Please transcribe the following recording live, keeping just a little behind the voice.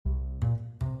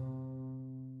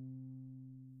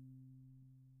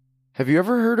Have you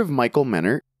ever heard of Michael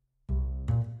Menert?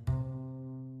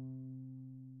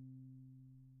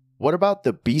 What about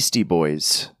the Beastie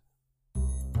Boys?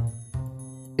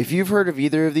 If you've heard of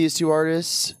either of these two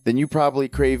artists, then you probably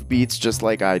crave beats just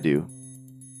like I do.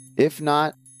 If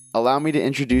not, allow me to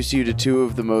introduce you to two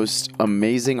of the most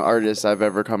amazing artists I've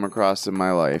ever come across in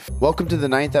my life. Welcome to the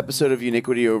 9th episode of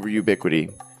Uniquity Over Ubiquity,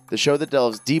 the show that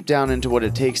delves deep down into what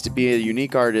it takes to be a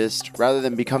unique artist rather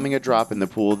than becoming a drop in the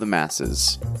pool of the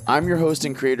masses. I'm your host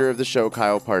and creator of the show,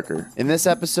 Kyle Parker. In this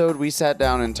episode, we sat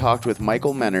down and talked with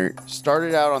Michael Menert.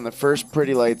 Started out on the first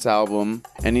Pretty Lights album,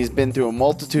 and he's been through a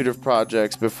multitude of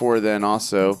projects before then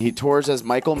also. He tours as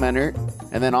Michael Menert,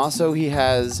 and then also he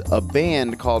has a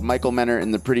band called Michael Menert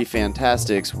and the Pretty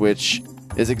Fantastics, which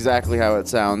is exactly how it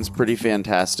sounds, pretty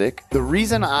fantastic. The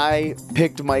reason I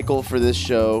picked Michael for this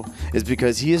show is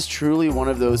because he is truly one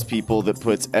of those people that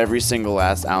puts every single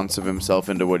last ounce of himself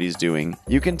into what he's doing.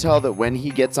 You can tell that when he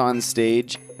gets on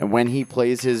stage and when he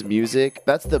plays his music,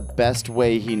 that's the best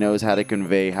way he knows how to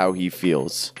convey how he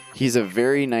feels. He's a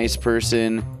very nice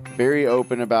person, very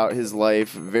open about his life,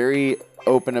 very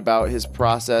open about his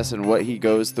process and what he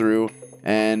goes through,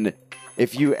 and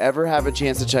if you ever have a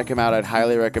chance to check him out, I'd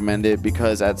highly recommend it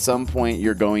because at some point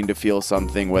you're going to feel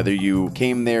something whether you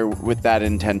came there with that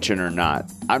intention or not.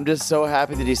 I'm just so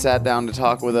happy that he sat down to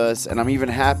talk with us, and I'm even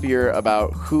happier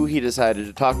about who he decided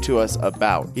to talk to us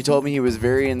about. He told me he was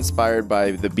very inspired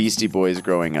by the Beastie Boys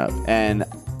growing up, and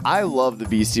I love the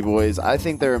Beastie Boys. I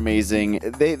think they're amazing.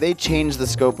 They changed the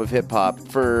scope of hip-hop.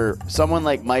 For someone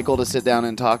like Michael to sit down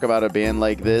and talk about a band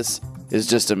like this is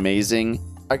just amazing.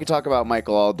 I could talk about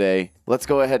Michael all day. Let's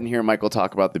go ahead and hear Michael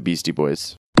talk about the Beastie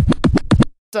Boys.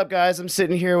 What's up, guys? I'm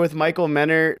sitting here with Michael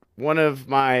Menert, one of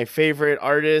my favorite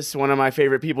artists, one of my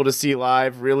favorite people to see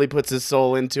live, really puts his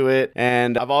soul into it,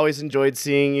 and I've always enjoyed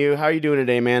seeing you. How are you doing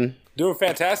today, man? Doing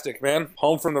fantastic, man.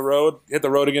 Home from the road. Hit the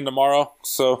road again tomorrow.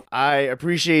 So I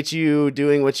appreciate you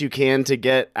doing what you can to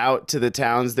get out to the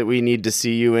towns that we need to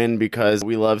see you in because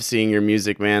we love seeing your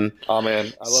music, man. Oh,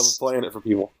 man. I love playing it for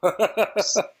people.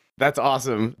 That's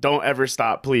awesome. Don't ever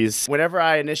stop, please. Whenever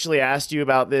I initially asked you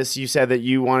about this, you said that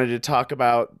you wanted to talk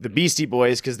about the Beastie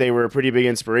Boys because they were a pretty big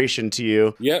inspiration to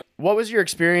you. Yep. What was your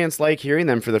experience like hearing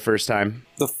them for the first time?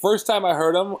 The first time I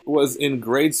heard them was in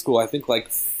grade school. I think like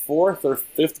 4th or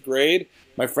 5th grade.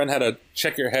 My friend had a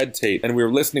Check Your Head tape, and we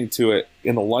were listening to it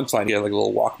in the lunch line. He had like a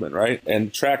little Walkman, right?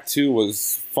 And track 2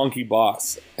 was Funky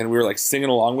Boss, and we were like singing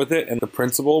along with it, and the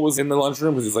principal was in the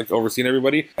lunchroom because he's like overseeing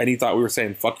everybody, and he thought we were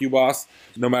saying "fuck you, boss."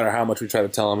 No matter how much we tried to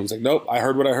tell him, he's like, "Nope, I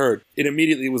heard what I heard." It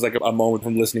immediately was like a moment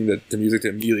from listening to music to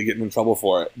immediately getting in trouble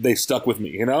for it. They stuck with me,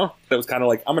 you know? It was kind of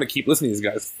like, I'm going to keep listening to these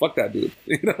guys. Fuck that dude.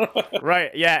 You know?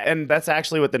 Right, yeah, and that's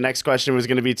actually what the next question was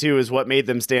going to be too, is what made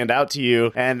them stand out to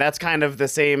you, and that's kind of the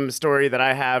same story that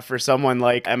I have for someone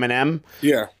like Eminem.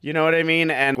 Yeah. You know what I mean?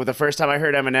 And with the first time I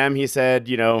heard Eminem, he said,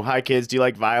 you know, "Hi kids, do you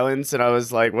like violence?" And I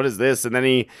was like, what is this? And then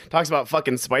he talks about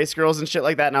fucking Spice Girls and shit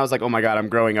like that, and I was like, oh my god, I'm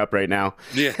growing up right now.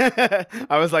 Yeah.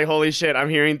 I was like, holy shit, I'm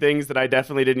hearing things that I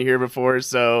definitely didn't hear before,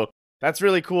 so that's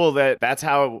really cool that that's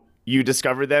how you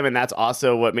discovered them, and that's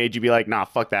also what made you be like, nah,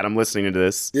 fuck that, I'm listening to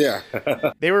this. Yeah.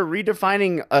 They were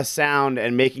redefining a sound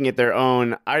and making it their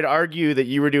own. I'd argue that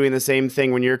you were doing the same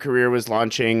thing when your career was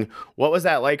launching. What was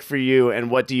that like for you, and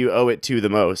what do you owe it to the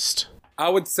most? I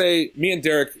would say me and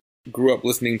Derek grew up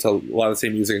listening to a lot of the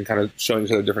same music and kind of showing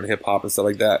each other different hip-hop and stuff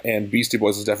like that, and Beastie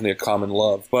Boys was definitely a common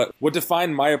love. But what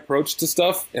defined my approach to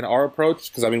stuff and our approach,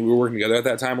 because I mean we were working together at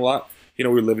that time a lot, you know,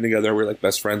 we were living together, we were like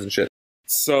best friends and shit,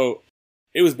 so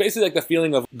it was basically like the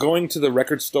feeling of going to the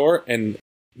record store, and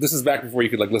this is back before you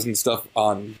could like listen to stuff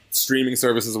on streaming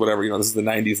services or whatever, you know, this is the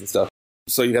 90s and stuff.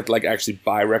 So you'd have to like actually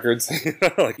buy records.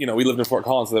 Like, you know, we lived in Fort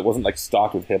Collins, so it wasn't like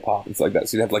stocked with hip hop and stuff like that.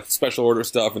 So you'd have like special order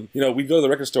stuff, and you know, we'd go to the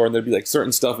record store and there'd be like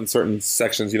certain stuff in certain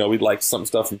sections. You know, we'd like some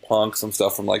stuff from punk, some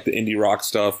stuff from like the indie rock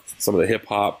stuff, some of the hip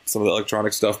hop, some of the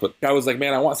electronic stuff. But I was like,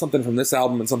 man, I want something from this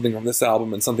album and something from this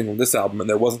album and something from this album, and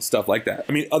there wasn't stuff like that.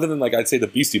 I mean, other than like I'd say the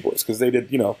Beastie Boys, because they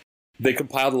did, you know, they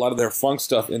compiled a lot of their funk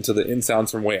stuff into the In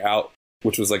Sounds from Way Out,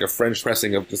 which was like a French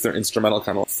pressing of just their instrumental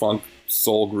kind of funk,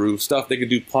 soul groove stuff. They could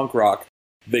do punk rock.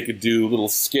 They could do little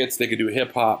skits. They could do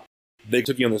hip hop. They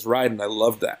took you on this ride, and I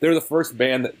loved that. They're the first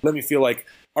band that let me feel like,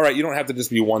 all right, you don't have to just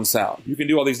be one sound. You can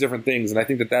do all these different things, and I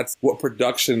think that that's what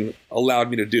production allowed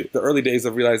me to do. The early days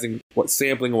of realizing what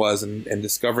sampling was and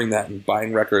discovering that and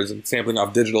buying records and sampling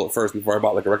off digital at first before I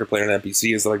bought like a record player and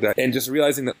MPC and stuff like that, and just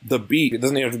realizing that the beat, it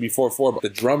doesn't even have to be 4/4, but the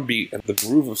drum beat and the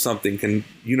groove of something can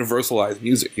universalize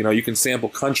music. You know, you can sample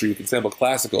country, you can sample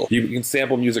classical, you can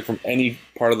sample music from any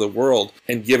part of the world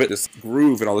and give it this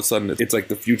groove, and all of a sudden it's like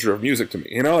the future of music to me.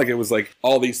 You know, like it was was like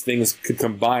all these things could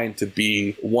combine to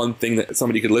be one thing that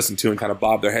somebody could listen to and kind of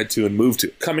bob their head to and move to.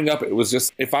 Coming up, it was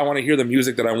just, if I want to hear the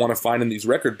music that I want to find in these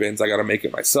record bins, I got to make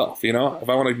it myself, you know? If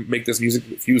I want to make this music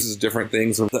that fuses different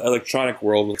things from the electronic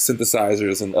world with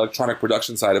synthesizers and electronic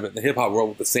production side of it, and the hip hop world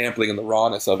with the sampling and the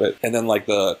rawness of it, and then like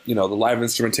the, you know, the live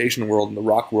instrumentation world and the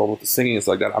rock world with the singing and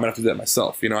stuff like that, I'm gonna have to do that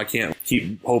myself. You know, I can't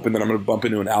keep hoping that I'm gonna bump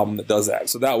into an album that does that.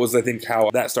 So that was, I think, how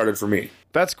that started for me.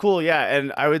 That's cool, yeah.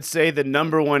 And I would say the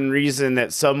number one reason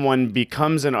that someone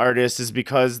becomes an artist is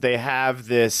because they have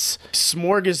this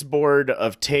smorgasbord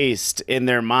of taste in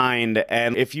their mind.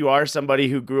 And if you are somebody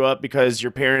who grew up because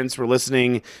your parents were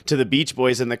listening to the Beach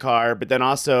Boys in the car, but then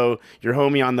also your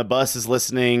homie on the bus is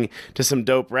listening to some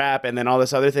dope rap and then all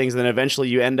this other things, then eventually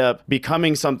you end up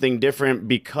becoming something different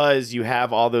because you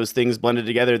have all those things blended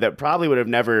together that probably would have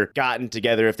never gotten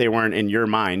together if they weren't in your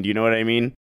mind. You know what I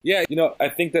mean? Yeah, you know, I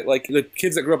think that like the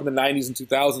kids that grew up in the 90s and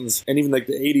 2000s and even like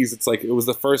the 80s, it's like it was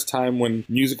the first time when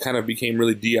music kind of became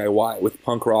really DIY with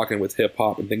punk rock and with hip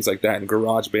hop and things like that and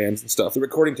garage bands and stuff. The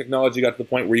recording technology got to the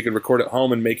point where you could record at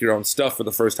home and make your own stuff for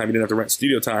the first time. You didn't have to rent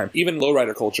studio time. Even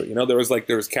lowrider culture, you know, there was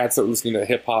cats that were listening to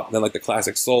hip hop and then like the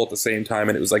classic soul at the same time,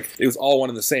 and it was all one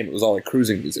and the same. It was all like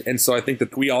cruising music. And so I think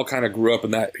that we all kind of grew up in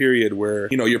that period where,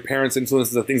 you know, your parents'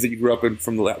 influences, the things that you grew up in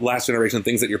from the last generation,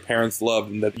 things that your parents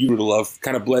loved and that you grew to love,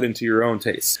 kind of bled into your own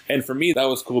taste. And for me, that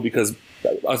was cool because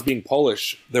us being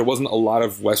Polish, there wasn't a lot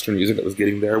of Western music that was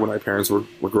getting there when my parents were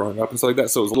growing up and stuff like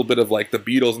that. So it was a little bit of like the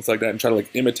Beatles and stuff like that and try to like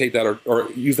imitate that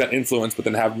or use that influence, but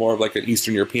then have more of like an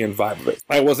Eastern European vibe of it.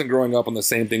 I wasn't growing up on the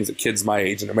same things that kids my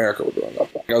age in America were growing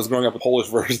up on. I was growing up with Polish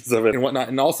versions of it and whatnot.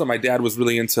 And also my dad was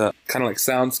really into kind of like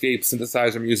soundscape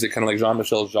synthesizer music, kind of like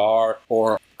Jean-Michel Jarre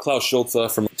or Klaus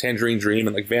Schulze from Tangerine Dream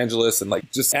and like Vangelis, and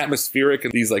like just atmospheric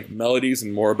and these like melodies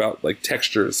and more about like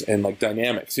textures and like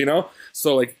dynamics, you know?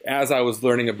 So like as I was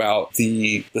learning about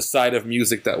the side of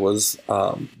music that was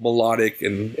melodic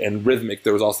and rhythmic,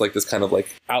 there was also like this kind of like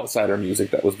outsider music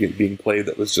that was being played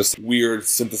that was just weird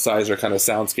synthesizer kind of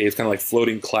soundscapes, kind of like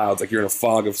floating clouds, like you're in a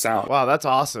fog of sound. Wow, that's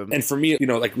awesome. And for me, you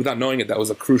know, like without knowing it, that was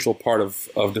a crucial part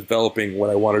of developing what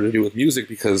I wanted to do with music,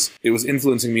 because it was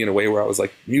influencing me in a way where I was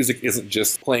like, music isn't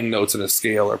just playing notes in a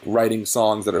scale or writing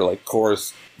songs that are like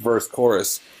chorus, verse,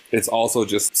 chorus. It's also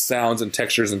just sounds and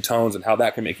textures and tones and how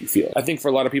that can make you feel. I think for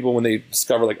a lot of people, when they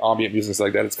discover like ambient music and stuff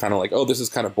like that, it's kind of like, oh, this is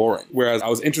kind of boring. Whereas I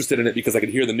was interested in it because I could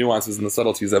hear the nuances and the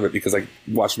subtleties of it because I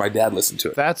watched my dad listen to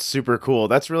it. That's super cool.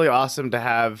 That's really awesome to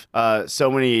have so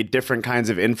many different kinds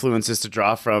of influences to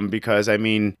draw from, because I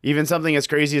mean, even something as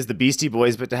crazy as the Beastie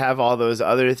Boys, but to have all those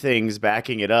other things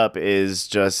backing it up is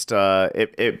just,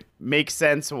 it makes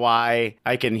sense why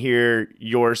I can hear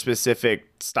your specific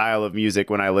style of music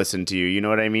when I listen to you. You know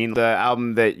what I mean? The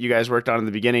album that you guys worked on in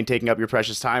the beginning, Taking Up Your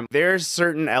Precious Time, there's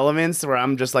certain elements where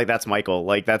I'm just like, that's Michael.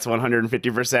 Like, that's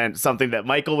 150% something that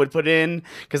Michael would put in,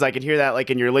 because I could hear that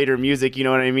like in your later music. You know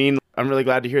what I mean? I'm really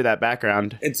glad to hear that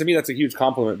background. And to me, that's a huge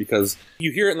compliment, because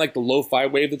you hear it in like the lo-fi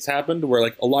wave that's happened, where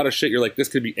like a lot of shit, you're like, this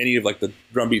could be any of like the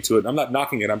drum beat to it. I'm not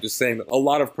knocking it. I'm just saying that a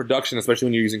lot of production, especially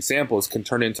when you're using samples, can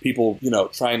turn into people, you know,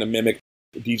 trying to mimic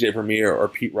DJ Premier or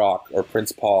Pete Rock or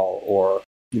Prince Paul or,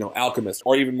 you know, Alchemist,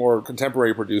 or even more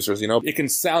contemporary producers. You know, it can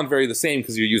sound very the same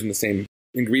because you're using the same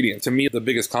ingredient. To me, the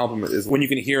biggest compliment is when you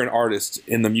can hear an artist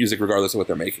in the music regardless of what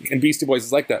they're making. And Beastie Boys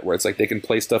is like that, where it's like they can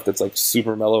play stuff that's like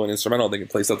super mellow and instrumental. They can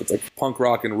play stuff that's like punk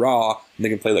rock and raw, and they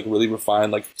can play like really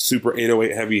refined, like super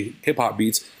 808 heavy hip hop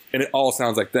beats. And it all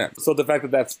sounds like them. So the fact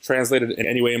that that's translated in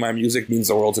any way in my music means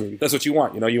the world to me. That's what you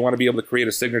want. You know, you want to be able to create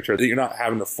a signature that you're not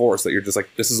having to force, that you're just like,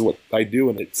 this is what I do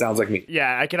and it sounds like me.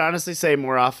 Yeah, I can honestly say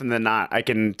more often than not, I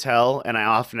can tell, and I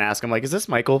often ask, I'm like, is this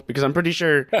Michael? Because I'm pretty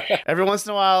sure every once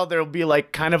in a while there'll be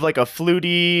like kind of like a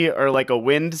fluty or like a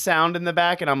wind sound in the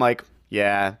back, and I'm like,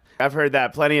 yeah, I've heard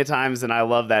that plenty of times and I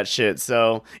love that shit.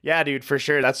 So yeah, dude, for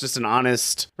sure. That's just an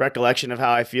honest recollection of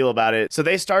how I feel about it. So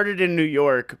they started in New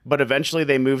York, but eventually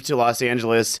they moved to Los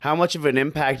Angeles. How much of an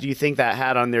impact do you think that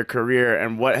had on their career,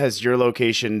 and what has your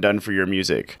location done for your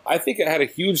music? I think it had a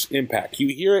huge impact. You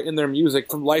hear it in their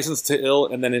music from License to Ill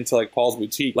and then into like Paul's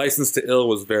Boutique. License to Ill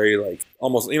was very like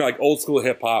almost, you know, like old school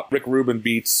hip hop, Rick Rubin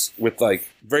beats with like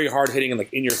very hard hitting and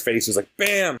like in your face. It was like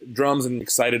bam, drums and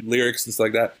excited lyrics and stuff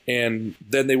like that. And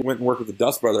then they went and worked with the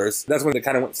Dust Brothers. That's when they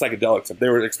kind of went psychedelic. They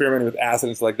were experimenting with acid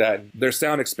and stuff like that. Their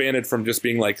sound expanded from just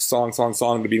being like song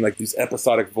to being like these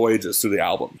episodic voyages through the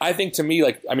album. I think to me,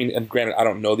 like, I mean, and granted, I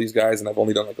don't know these guys and I've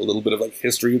only done like a little bit of like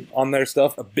history on their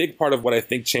stuff. A big part of what I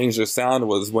think changed their sound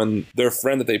was when their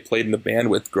friend that they played in the band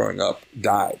with growing up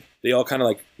died. They all kind of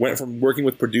like went from working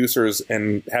with producers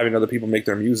and having other people make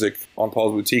their music on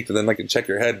Paul's Boutique to then like check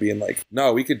your head being like,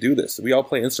 no, we could do this. We all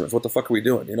play instruments. What the fuck are we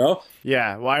doing? You know?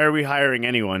 Yeah. Why are we hiring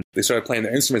anyone? They started playing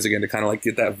their instruments again to kind of like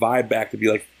get that vibe back to be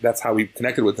like, that's how we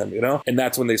connected with them, you know? And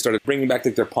that's when they started bringing back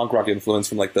like their punk rock influence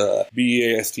from like the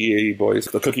BASTA boys,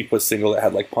 the Cookie Puss single that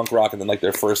had like punk rock and then like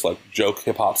their first like joke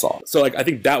hip hop song. So like I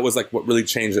think that was like what really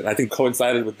changed it. And I think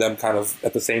coincided with them kind of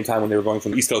at the same time when they were going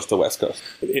from East Coast to West Coast.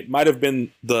 It might have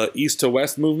been the East to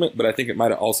West movement, but I think it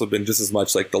might have also been just as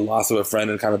much like the loss of a friend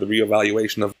and kind of the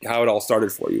reevaluation of how it all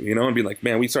started for you, you know, and being like,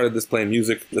 man, we started this playing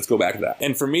music. Let's go back to that.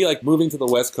 And for me, like moving to the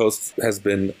West Coast has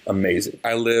been amazing.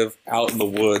 I live out in the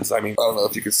woods. I mean, I don't know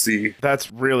if you can see.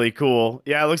 That's really cool.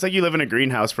 Yeah, it looks like you live in a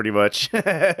greenhouse pretty much.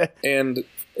 And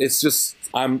it's just,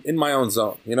 I'm in my own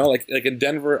zone, you know, like in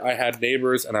Denver, I had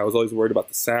neighbors and I was always worried about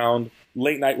the sound.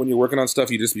 Late night when you're working on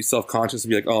stuff, you just be self-conscious and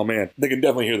be like, oh man, they can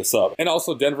definitely hear the sub. And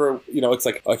also Denver, you know, it's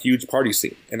like a huge party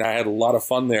scene and I had a lot of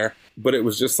fun there, but it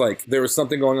was just like, there was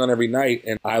something going on every night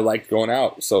and I liked going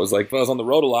out. So it was like, if I was on the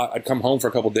road a lot, I'd come home for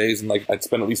a couple days and like, I'd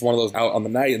spend at least one of those out on the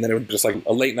night. And then it would just like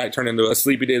a late night turn into a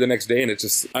sleepy day the next day. And it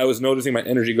just, I was noticing my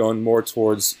energy going more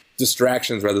towards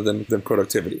distractions rather than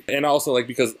productivity. And also like,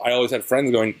 because I always had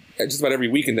friends going just about every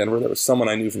week in Denver, there was someone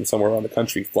I knew from somewhere around the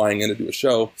country flying in to do a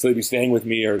show. So they'd be staying with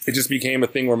me, or it just became a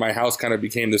thing where my house kind of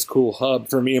became this cool hub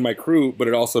for me and my crew, but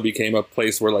it also became a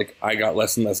place where like I got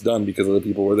less and less done because other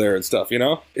people were there and stuff, you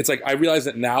know? It's like, I realize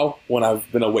that now when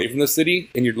I've been away from the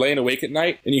city and you're laying awake at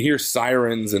night and you hear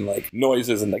sirens and like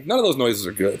noises and like none of those noises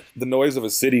are good. The noise of a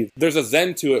city, there's a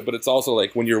zen to it, but it's also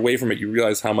like when you're away from it, you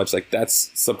realize how much like that's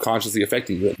subconsciously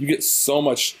affecting you. You get so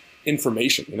much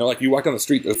information, you know, like you walk down the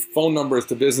street, there's phone numbers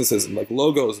to businesses and like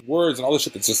logos, words, and all this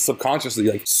shit that's just subconsciously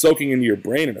like soaking into your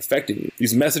brain and affecting you.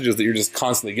 These messages that you're just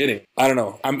constantly getting. I don't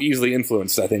know. I'm easily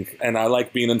influenced, I think. And I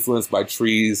like being influenced by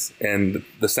trees and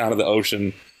the sound of the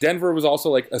ocean. Denver was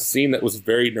also like a scene that was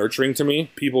very nurturing to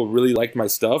me. People really liked my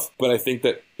stuff, but I think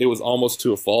that it was almost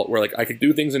to a fault where like I could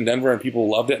do things in Denver and people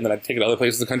loved it, and then I'd take it to other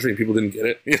places in the country and people didn't get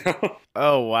it, you know?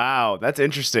 Oh, wow. That's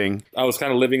interesting. I was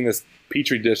kind of living this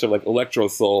petri dish of like electro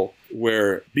soul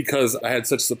where because I had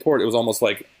such support, it was almost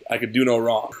like I could do no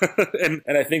wrong. and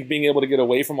I think being able to get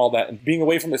away from all that and being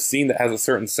away from a scene that has a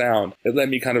certain sound, it let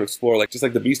me kind of explore, like just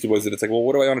like the Beastie Boys did. It's like, well,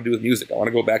 what do I want to do with music? I want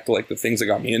to go back to like the things that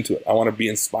got me into it. I want to be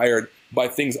inspired by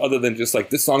things other than just like,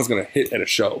 this song's going to hit at a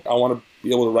show. I want to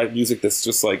be able to write music that's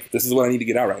just like, this is what I need to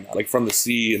get out right now. Like From the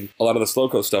Sea and a lot of the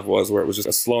Slowco stuff was where it was just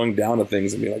a slowing down of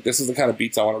things and being like, this is the kind of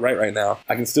beats I want to write right now.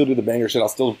 I can still do the banger shit. I'll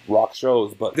still rock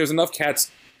shows, but there's enough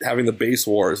cats having the bass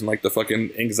wars and like the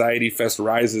fucking anxiety fest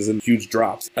rises and huge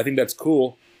drops. I think that's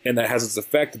cool and that has its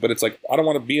effect, but it's like, I don't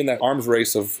want to be in that arms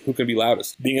race of who can be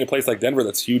loudest. Being in a place like Denver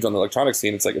that's huge on the electronic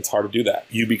scene, it's like, it's hard to do that.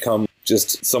 You become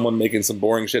just someone making some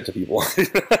boring shit to people.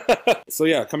 So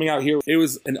yeah, coming out here, it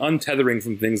was an untethering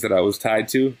from things that I was tied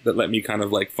to that let me kind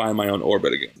of like find my own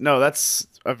orbit again. No, that's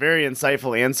a very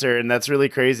insightful answer, and that's really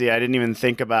crazy. I didn't even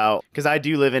think about, because I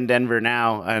do live in Denver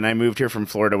now, and I moved here from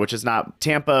Florida, which is not,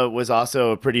 Tampa was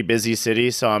also a pretty busy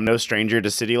city, so I'm no stranger to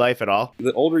city life at all.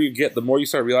 The older you get, the more you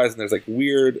start realizing there's like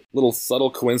weird little subtle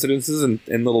coincidences and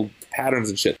little patterns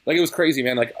and shit. Like it was crazy,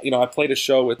 man. Like, you know, I played a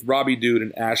show with Robbie Dude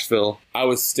in Asheville. I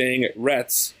was staying at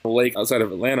Rhett's, a lake outside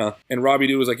of Atlanta, and Robbie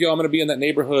Dude was like, yo, I'm going to be in that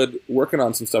neighborhood working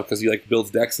on some stuff because he like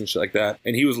builds decks and shit like that.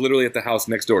 And he was literally at the house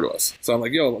next door to us. So I'm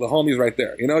like, yo, the homie's right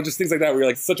there. You know, just things like that where you're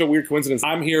like, such a weird coincidence.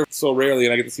 I'm here so rarely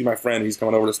and I get to see my friend. He's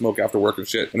coming over to smoke after work and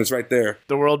shit. And it's right there.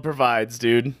 The world provides,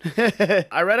 dude.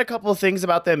 I read a couple of things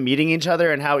about them meeting each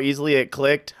other and how easily it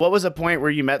clicked. What was a point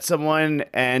where you met someone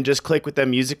and just clicked with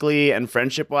them musically and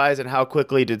friendship-wise, and how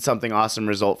quickly did something awesome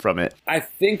result from it? I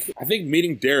think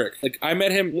meeting Derek, like I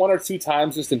met him one or two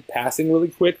times just in passing really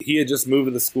quick. He had just moved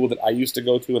to the school that I used to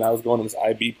go to and I was going to this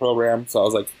IB program. So I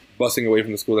was like busing away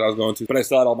from the school that I was going to, but I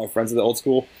still had all my friends at the old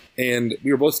school. And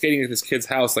we were both skating at this kid's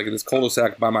house, like in this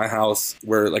cul-de-sac by my house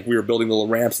where like we were building little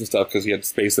ramps and stuff because he had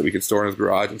space that we could store in his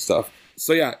garage and stuff.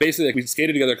 So yeah, basically like, we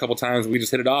skated together a couple times. We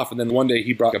just hit it off. And then one day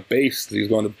he brought a bass. He was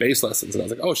going to bass lessons. And I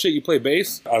was like, oh shit, you play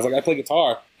bass? I was like, I play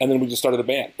guitar. And then we just started a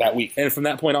band that week. And from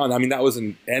that point on, I mean, that was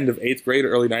in end of 8th grade or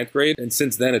early 9th grade. And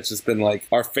since then, it's just been like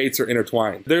our fates are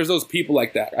intertwined. There's those people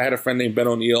like that. I had a friend named Ben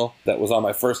O'Neill that was on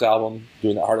my first album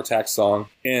doing that Heart Attack song.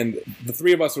 And the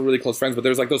three of us were really close friends, but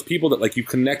there's like those people that like you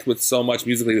connect with so much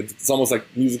musically that it's almost like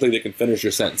musically they can finish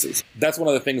your sentences. That's one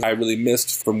of the things I really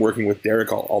missed from working with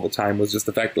Derek all the time was just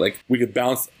the fact that like we could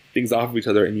bounce things off of each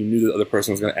other and you knew the other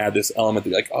person was going to add this element that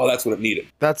you're like, oh, that's what it needed.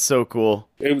 That's so cool.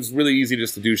 It was really easy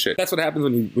just to do shit. That's what happens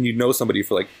when you know somebody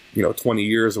for like, 20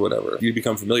 years or whatever. You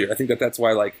become familiar. I think that's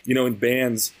why like, in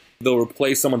bands, they'll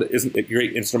replace someone that isn't a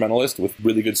great instrumentalist with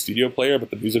really good studio player, but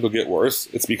the music will get worse.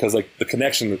 It's because like the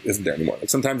connection isn't there anymore. Like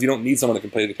sometimes you don't need someone that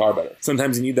can play the guitar better.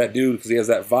 Sometimes you need that dude because he has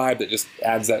that vibe that just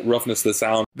adds that roughness to the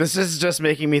sound. This is just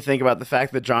making me think about the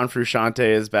fact that John Frusciante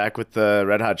is back with the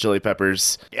Red Hot Chili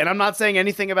Peppers. And I'm not saying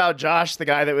anything about Josh, the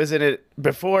guy that was in it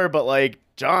before, but like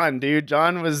John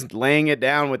was laying it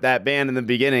down with that band in the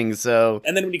beginning. So,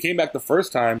 and then when he came back the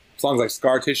first time, songs like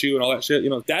Scar Tissue and all that shit,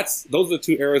 those are the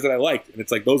two eras that I liked. And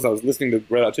it's like those I was listening to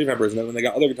Red Hot Chili Peppers, and then when they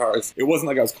got other guitarists, it wasn't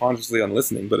like I was consciously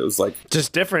unlistening, but it was like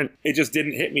just different. It just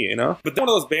didn't hit me, But they're one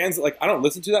of those bands that like I don't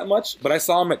listen to that much, but I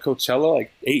saw them at Coachella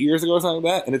like 8 years ago or something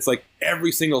like that, and it's like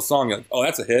every single song, you're like, oh,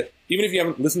 that's a hit. Even if you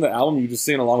haven't listened to the album, you just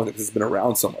sing along with it because it's been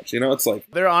around so much. It's like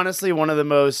they're honestly one of the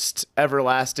most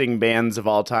everlasting bands of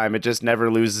all time. It just never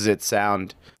loses its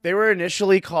sound. They were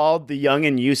initially called The Young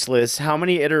and Useless. How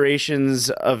many iterations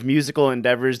of musical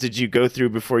endeavors did you go through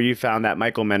before you found that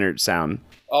Michael Menert sound?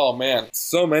 Oh man,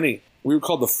 so many. We were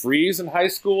called The Freeze in high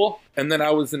school, and then I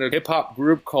was in a hip-hop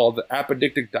group called the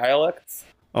Apodictic Dialects.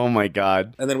 Oh my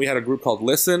God. And then we had a group called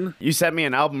Listen. You sent me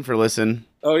an album for Listen.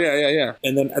 Oh, yeah.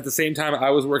 And then at the same time,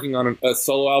 I was working on a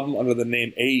solo album under the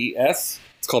name AES.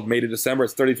 It's called Made of December.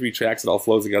 It's 33 tracks. It all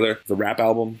flows together. It's a rap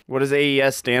album. What does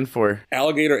AES stand for?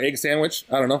 Alligator Egg Sandwich.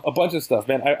 I don't know. A bunch of stuff,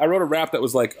 man. I wrote a rap that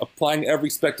was like applying every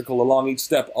spectacle along each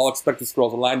step. All expected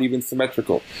scrolls aligned, even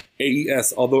symmetrical.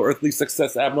 AES, although earthly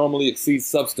success abnormally exceeds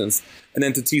substance, an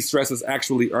entity stresses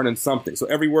actually earning something. So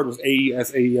every word was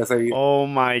AES, AES, AES. Oh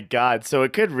my God. So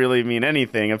it could really mean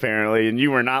anything, apparently, and you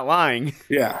were not lying.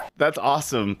 Yeah. That's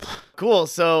awesome. Cool.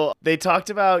 So they talked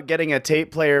about getting a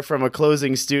tape player from a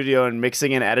closing studio and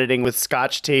mixing and editing with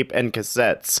Scotch tape and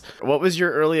cassettes. What was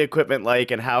your early equipment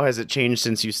like, and how has it changed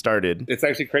since you started? It's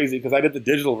actually crazy because I did the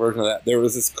digital version of that. There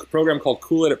was this program called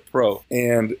Cool Edit Pro,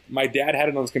 and my dad had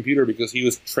it on his computer because he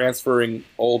was transferring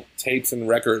old tapes and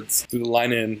records through the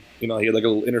line-in. He had like a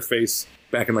little interface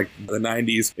back in like the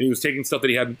 90s, and he was taking stuff that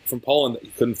he had from Poland that he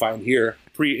couldn't find here.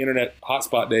 Pre-internet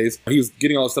hotspot days, he was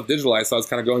getting all this stuff digitalized, so I was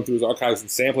kind of going through his archives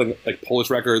and sampling like Polish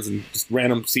records and just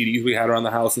random CDs we had around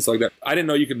the house and stuff like that. I didn't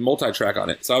know you could multi-track on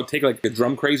it, so I would take like a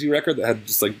Drum Crazy record that had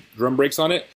just like drum breaks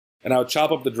on it, and I would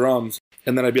chop up the drums,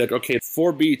 and then I'd be like, okay,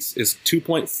 4 beats is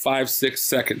 2.56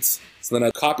 seconds. So then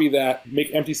I'd copy that,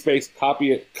 make empty space,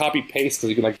 copy it, copy paste, because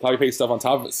you can like copy paste stuff on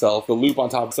top of itself, the loop on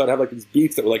top. So I'd have like these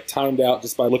beats that were like timed out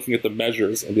just by looking at the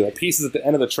measures, and be like pieces at the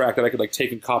end of the track that I could like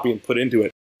take and copy and put into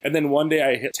it. And then one day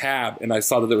I hit tab and I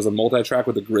saw that there was a multi-track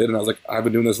with a grid, and I was like, I've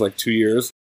been doing this for like 2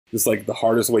 years. It's like the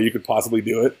hardest way you could possibly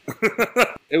do it.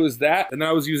 It was that, and then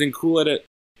I was using Cool Edit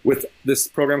with this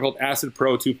program called Acid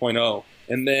Pro 2.0,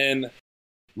 and then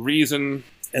Reason,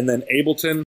 and then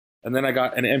Ableton, and then I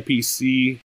got an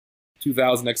MPC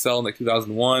 2000 XL in like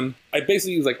 2001. I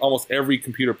basically used like almost every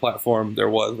computer platform there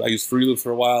was. I used Fruity Loops for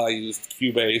a while. I used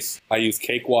Cubase. I used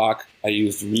Cakewalk. I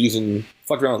used Reason.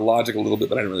 Fucked around with Logic a little bit,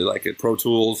 but I didn't really like it. Pro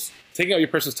Tools. Taking Out Your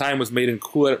Precious Time was made in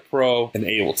Cool Edit Pro and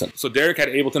Ableton. So Derek had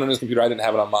Ableton on his computer. I didn't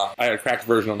have it on mine. I had a cracked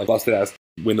version on like busted ass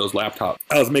Windows laptop.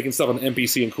 I was making stuff on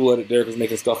MPC and Cool Edit. Derek was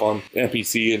making stuff on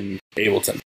MPC and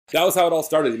Ableton. That was how it all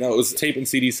started. It was tape and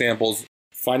CD samples,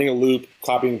 finding a loop,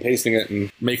 copying and pasting it,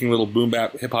 and making little boom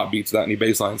bap hip hop beats without any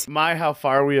bass lines. My, how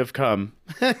far we have come.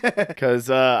 Because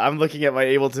I'm looking at my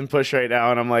Ableton push right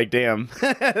now, and I'm like, damn.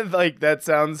 Like, that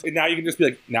sounds... And now you can just be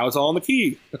like, now it's all on the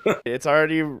key. It's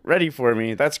already ready for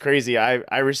me. That's crazy.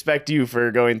 I respect you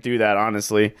for going through that,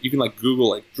 honestly. You can like Google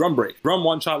like drum break, drum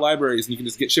one-shot libraries, and you can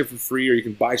just get shit for free, or you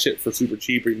can buy shit for super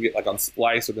cheap, or you can get like on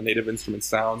Splice or the Native Instruments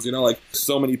Sounds. Like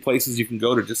so many places you can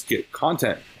go to just get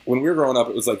content. When we were growing up,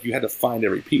 it was like you had to find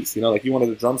every piece. Like you wanted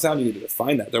a drum sound, you needed to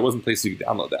find that. There wasn't places you could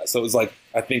download that. So it was like,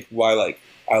 I think why like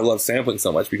I love sampling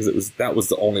so much, because that was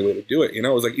the only way to do it. It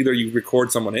was like either you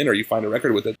record someone in or you find a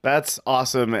record with it. That's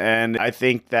awesome. And I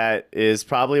think that is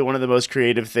probably one of the most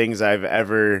creative things I've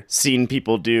ever seen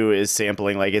people do is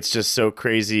sampling. Like, it's just so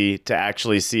crazy to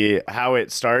actually see how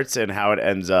it starts and how it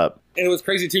ends up. And it was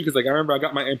crazy too, because like I remember I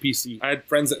got my MPC. I had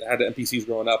friends that had MPCs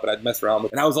growing up, and I'd mess around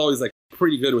with it. And I was always like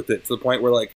pretty good with it, to the point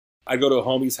where like I'd go to a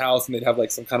homie's house and they'd have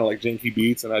like some kind of like janky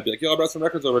beats, and I'd be like, yo, I brought some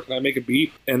records over. Can I make a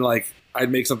beat? And like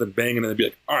I'd make something bang, and then they'd be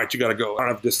like, all right, you gotta go. I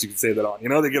don't have discs you can save that on.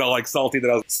 They get all like salty that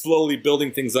I was slowly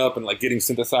building things up and like getting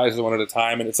synthesizers one at a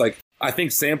time. And it's like, I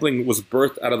think sampling was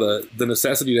birthed out of the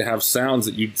necessity to have sounds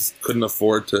that you just couldn't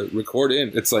afford to record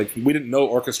in. It's like, we didn't know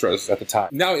orchestras at the time.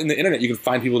 Now in the internet, you can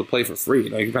find people to play for free. You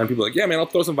know, you can find people like, yeah, man, I'll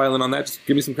throw some violin on that. Just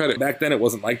give me some credit. Back then, it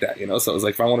wasn't like that, you know? So it was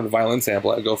like, if I wanted a violin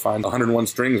sample, I'd go find 101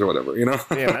 strings or whatever, you know?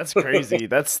 Yeah, that's crazy.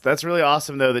 That's really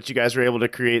awesome, though, that you guys were able to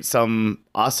create some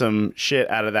awesome shit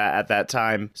out of that at that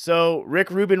time. So Rick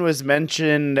Rubin was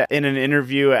mentioned in an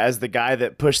interview as the guy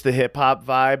that pushed the hip hop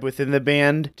vibe within the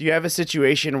band. Do you have a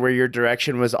situation where your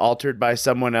direction was altered by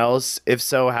someone else? If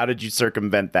so, how did you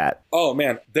circumvent that? Oh,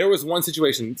 man, there was one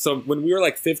situation. So when we were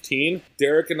like 15,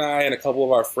 Derek and I and a couple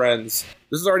of our friends,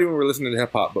 this is already when we were listening to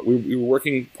hip hop, but we were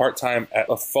working part-time at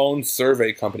a phone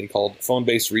survey company called Phone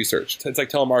Based Research. It's like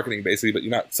telemarketing, basically, but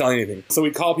you're not selling anything. So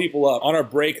we'd call people up. On our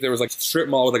break, there was like a strip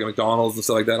mall with like a McDonald's and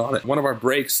stuff like that on it. One of our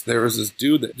breaks, there was this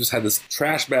dude that just had this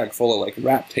trash bag full of like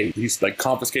rap tape. He's like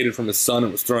confiscated from his son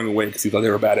and was throwing away because he thought they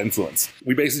were a bad influence.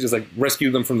 We basically just like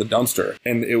rescued them from the dumpster.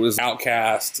 And it was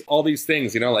Outkast, all these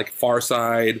things, you know, like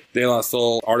Farside, De La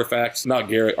Soul, Artifacts, not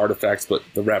Garrett Artifacts, but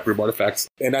the rap group Artifacts.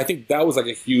 And I think that was like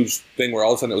a huge thing where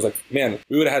all of a sudden it was like, man,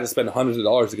 we would have had to spend hundreds of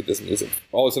dollars to get this music.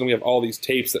 All of a sudden we have all these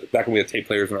tapes that back when we had tape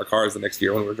players in our cars the next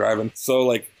year when we were driving. So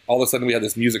like all of a sudden we had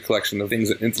this music collection of things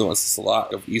that influenced us a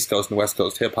lot of East Coast and West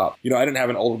Coast hip hop. You know, I didn't have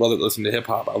an older brother that listened to hip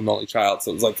hop. I'm an only child.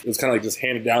 So it was kind of like just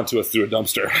handed down to us through a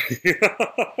dumpster.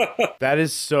 That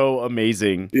is so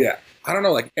amazing. Yeah. I don't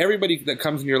know, like everybody that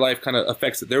comes in your life kind of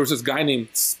affects it. There was this guy named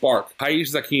Spark.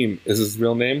 Haish Zakim is his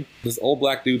real name. This old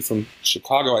black dude from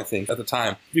Chicago, I think, at the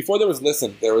time. Before there was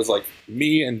Listen, there was like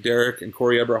me and Derek and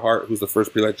Corey Eberhardt, who's the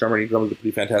first Pre-Light drummer. He drummed with the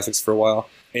Pretty Fantastics for a while.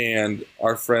 And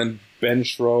our friend Ben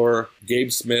Schroer,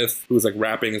 Gabe Smith, who was like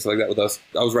rapping and stuff like that with us.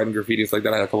 I was writing graffiti and stuff like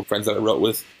that. I had a couple of friends that I wrote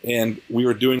with. And we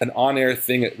were doing an on-air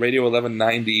thing at Radio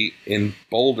 1190 in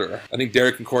Boulder. I think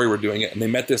Derek and Corey were doing it. And they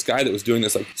met this guy that was doing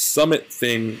this like summit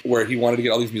thing where he wanted to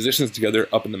get all these musicians together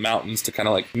up in the mountains to kind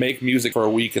of like make music for a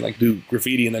week and like do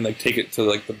graffiti and then like take it to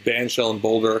like the band shell in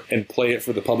Boulder and play it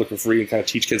for the public for free and kind of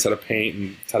teach kids how to paint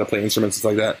and how to play instruments and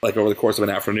stuff like that, like over the course of an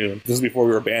afternoon. This is before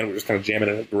we were a band. We were just kind of jamming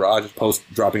in a garage post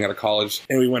dropping out of college.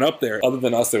 And we went up there. Other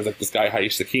than us, there was like this guy,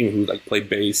 Haish Zakim, who like played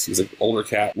bass. He was like older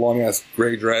cat, long ass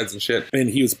gray dreads and shit. And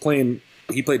he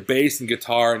played bass and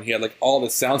guitar, and he had like all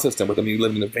this sound system with him. He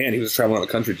lived in a van. He was traveling around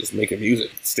the country just making music,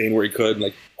 staying where he could, and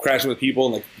like crashing with people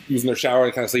and like using their shower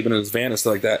and kind of sleeping in his van and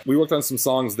stuff like that. We worked on some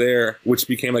songs there, which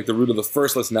became like the root of the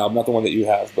first Listen album, not the one that you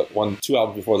have, but two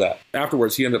albums before that.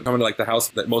 Afterwards, he ended up coming to like the house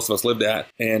that most of us lived at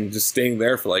and just staying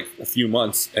there for like a few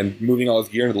months and moving all his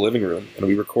gear into the living room. And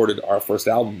we recorded our first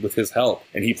album with his help.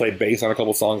 And he played bass on a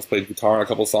couple songs, played guitar on a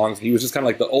couple songs. And he was just kind of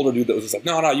like the older dude that was just like,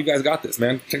 no, you guys got this,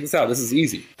 man. Check this out. This is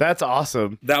easy. That's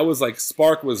awesome. That was like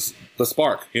Spark was the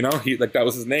Spark, you know? That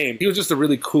was his name. He was just a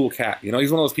really cool cat, you know?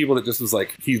 He's one of those people that just was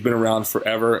like, he's been around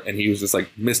forever and he was just like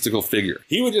mystical figure.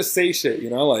 He would just say shit, you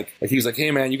know? Like he was like,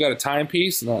 hey man, you got a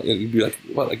timepiece? And you'd be like,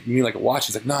 what? Like you mean like a watch?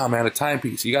 He's like, nah man, a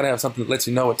timepiece. You got to have something that lets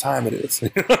you know what time it is.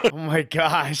 Oh my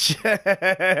gosh.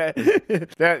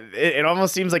 It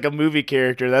almost seems like a movie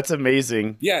character. That's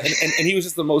amazing. Yeah, and he was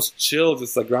just the most chill,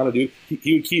 just like grounded dude.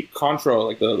 He would keep Contro,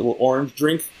 like the little orange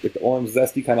drink, like the orange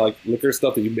zesty kind of like liquor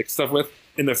stuff that you mix stuff with,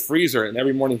 in the freezer, and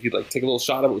every morning he'd like take a little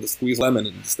shot of it with a squeezed lemon,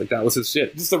 and just like that was his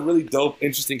shit. Just a really dope,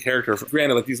 interesting character.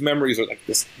 Granted, like these memories are like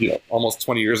this, you know, almost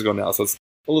 20 years ago now, so it's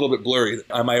a little bit blurry.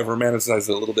 I might have romanticized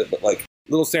it a little bit, but like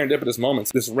little serendipitous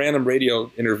moments. This random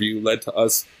radio interview led to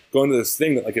us going to this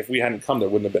thing that like if we hadn't come, there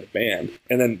wouldn't have been a band,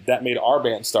 and then that made our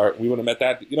band start. We wouldn't have met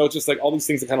that, you know, just like all these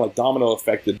things that kind of like domino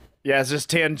affected. Yeah, it's just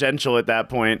tangential at that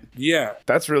point. Yeah.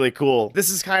 That's really cool.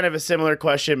 This is kind of a similar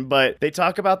question, but they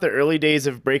talk about the early days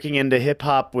of breaking into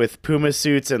hip-hop with Puma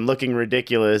suits and looking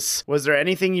ridiculous. Was there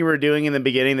anything you were doing in the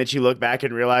beginning that you look back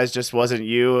and realize just wasn't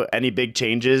you? Any big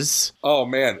changes? Oh,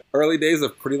 man. Early days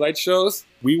of Pretty Light shows,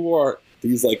 we wore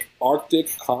these like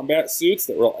Arctic combat suits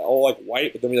that were all like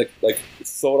white, but then we like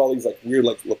sewed all these like weird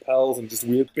like lapels and just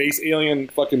weird space alien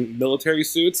fucking military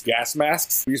suits, gas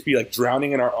masks. We used to be like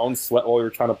drowning in our own sweat while we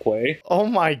were trying to play. Oh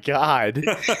my god.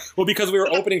 Well, because we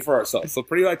were opening for ourselves, so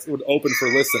Pretty Lights would open for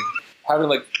Listen. Having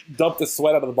like dump the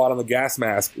sweat out of the bottom of the gas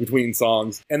mask between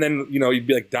songs, and then you know you'd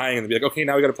be like dying and be like, okay,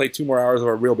 now we got to play 2 more hours of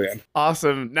our real band.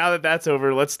 Awesome. Now that that's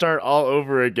over, let's start all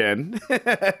over again.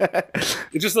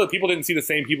 It's just so that people didn't see the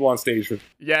same people on stage.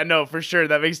 Yeah, no, for sure,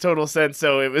 that makes total sense.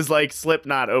 So it was like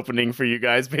Slipknot opening for you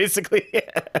guys, basically.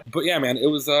 But yeah, man, it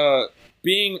was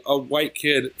being a white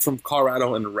kid from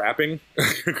Colorado and rapping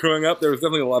growing up, there was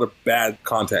definitely a lot of bad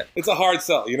content. It's a hard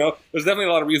sell, you know? There's definitely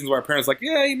a lot of reasons why our parents were like,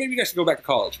 yeah, maybe you guys should go back to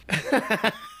college.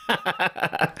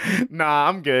 Nah,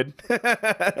 I'm good.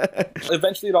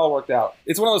 Eventually, it all worked out.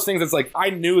 It's one of those things that's like, I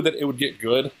knew that it would get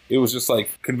good. It was just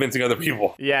like convincing other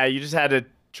people. Yeah, you just had to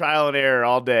trial and error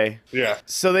all day. Yeah.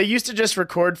 So they used to just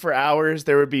record for hours.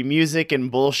 There would be music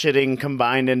and bullshitting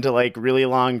combined into like really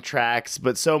long tracks,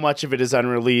 but so much of it is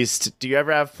unreleased. Do you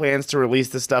ever have plans to release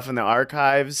the stuff in the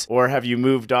archives, or have you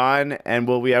moved on? And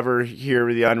will we ever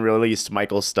hear the unreleased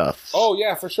Michael stuff? Oh,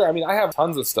 yeah, for sure. I mean, I have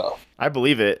tons of stuff. I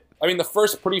believe it. I mean, the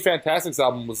first Pretty Fantastics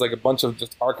album was like a bunch of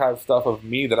just archive stuff of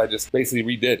me that I just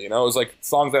basically redid, you know? It was like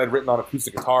songs that I'd written on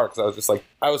acoustic guitar because I was just like,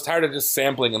 I was tired of just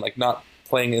sampling and like not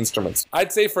playing instruments.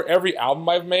 I'd say for every album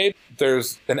I've made,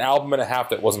 there's an album and a half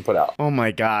that wasn't put out. Oh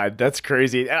my God, that's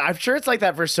crazy. And I'm sure it's like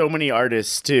that for so many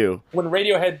artists too. When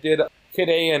Radiohead did Kid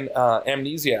A and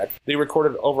Amnesiac, they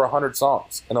recorded over 100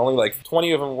 songs, and only like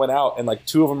 20 of them went out, and like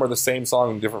 2 of them are the same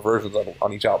song in different versions of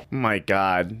on each album. Oh my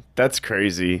God, that's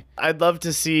crazy. I'd love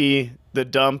to see the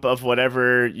dump of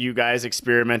whatever you guys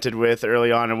experimented with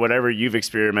early on and whatever you've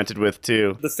experimented with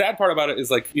too. The sad part about it is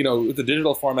like, you know, with the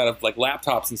digital format of like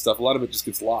laptops and stuff, a lot of it just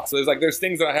gets lost. So there's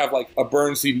things that I have like a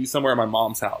burned CD somewhere in my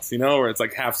mom's house, you know, where it's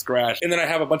like half scratched. And then I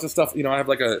have a bunch of stuff, you know, I have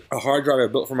like a hard drive I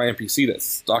built for my MPC that's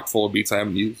stocked full of beats I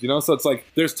haven't used, you know? So it's like,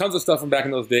 there's tons of stuff from back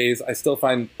in those days. I still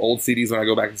find old CDs when I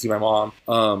go back and see my mom.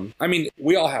 I mean,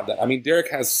 we all have that. I mean,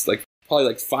 Derek has like probably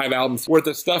like 5 albums worth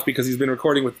of stuff because he's been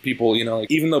recording with people, you know,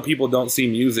 like, even though people don't see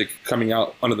music coming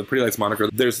out under the Pretty Lights moniker,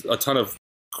 there's a ton of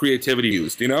creativity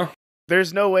used, you know?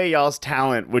 There's no way y'all's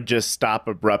talent would just stop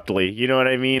abruptly, you know what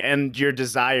I mean? And your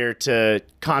desire to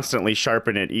constantly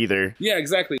sharpen it either. Yeah,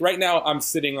 exactly. Right now, I'm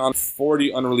sitting on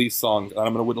 40 unreleased songs, and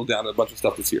I'm going to whittle down a bunch of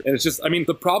stuff this year. And it's just, I mean,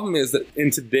 the problem is that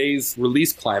in today's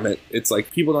release climate, it's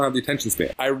like people don't have the attention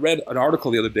span. I read an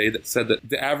article the other day that said that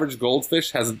the average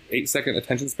goldfish has an 8-second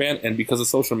attention span, and because of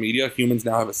social media, humans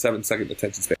now have a 7-second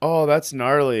attention span. Oh, that's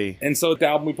gnarly. And so the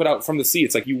album we put out From the Sea,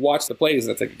 it's like you watch the plays,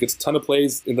 and it's like it gets a ton of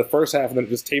plays in the first half, and then it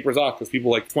just tapers off because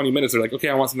people like 20 minutes are like, okay,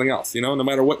 I want something else, you know, no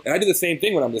matter what. And I do the same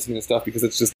thing when I'm listening to stuff because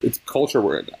it's culture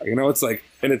we're in now, you know, it's like,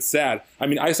 and it's sad. I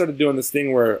mean, I started doing this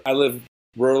thing where I live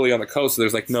rurally on the coast, so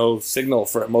there's like no signal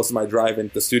for most of my drive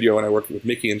into the studio when I work with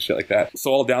Mickey and shit like that.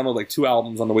 So I'll download like 2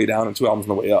 albums on the way down and 2 albums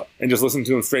on the way up and just listen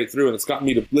to them straight through, and it's gotten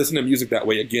me to listen to music that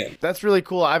way again. That's really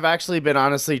cool. I've actually been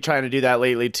honestly trying to do that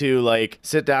lately too, like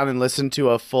sit down and listen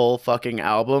to a full fucking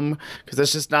album, because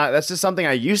that's just something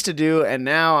I used to do, and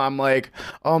now I'm like,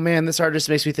 oh man, this artist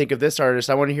makes me think of this artist.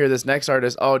 I want to hear this next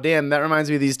artist. Oh damn, that reminds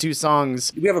me of these 2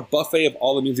 songs. We have a buffet of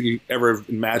all the music you ever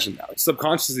imagined now.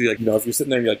 Subconsciously, like, you know, if you're sitting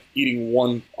there and you're like eating one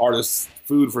artist's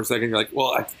food for a second, you're like,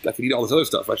 well, I could eat all this other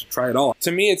stuff. I should try it all.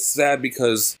 To me, it's sad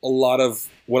because a lot of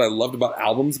what I loved about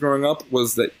albums growing up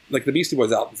was that, like the Beastie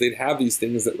Boys albums, they'd have these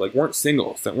things that like weren't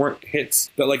singles, that weren't hits,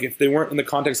 that like if they weren't in the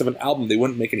context of an album, they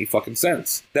wouldn't make any fucking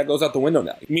sense. That goes out the window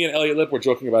now. Me and Elliot Lipp were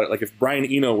joking about it. Like if Brian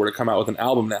Eno were to come out with an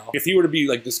album now, if he were to be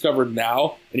like discovered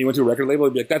now and he went to a record label,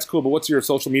 he'd be like, that's cool, but what's your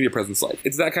social media presence like?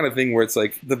 It's that kind of thing where it's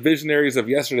like the visionaries of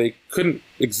yesterday couldn't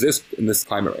exist in this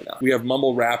climate right now. We have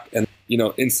mumble rap and, you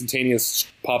know, instantaneous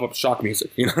pop-up shock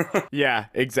music, you know? Yeah,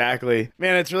 exactly.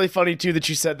 Man, it's really funny too that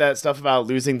you said that stuff about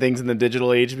losing things in the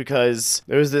digital age, because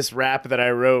there was this rap that I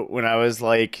wrote when I was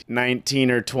like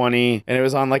 19 or 20, and it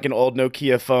was on like an old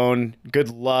Nokia phone. Good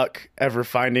luck ever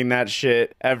finding that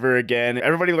shit ever again.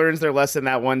 Everybody learns their lesson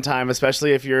that one time,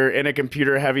 especially if you're in a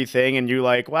computer heavy thing and you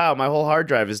like, wow, my whole hard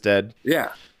drive is dead.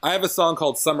 Yeah. I have a song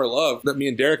called Summer Love that me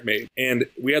and Derek made, and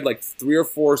we had like 3 or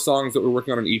 4 songs that we were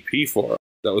working on an EP for.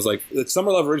 That was like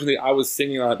Summer Love. Originally, I was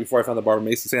singing on it before I found the Barbara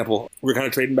Mason sample. We were kind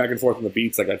of trading back and forth on the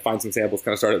beats. Like I'd find some samples,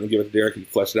 kind of start it, and then give it to Derek, and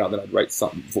flesh it out, and then I'd write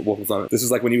something vocals on it. This is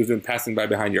like when he was doing Passing By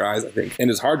Behind Your Eyes, I think, and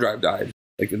his hard drive died.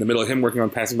 Like in the middle of him working on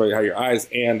Passing By Behind Your Eyes,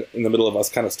 and in the middle of us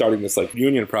kind of starting this like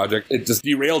union project, it just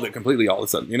derailed it completely all of a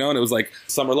sudden, you know? And it was like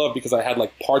Summer Love because I had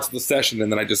like parts of the session,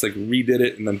 and then I just like redid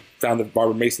it, and then found the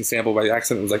Barbara Mason sample by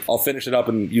accident. It was like, I'll finish it up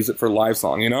and use it for a live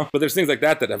song, you know? But there's things like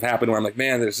that have happened where I'm like,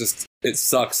 man, there's just, it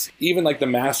sucks. Even like the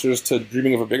masters to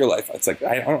Dreaming of a Bigger Life, it's like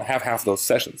I don't have half those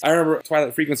sessions. I remember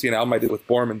Twilight Frequency, an album I did with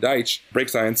Borum and Deitch, Break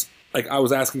Science. Like I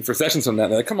was asking for sessions on that.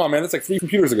 And they're like, come on, man, that's like 3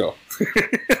 computers ago.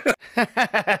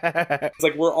 It's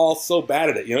like we're all so bad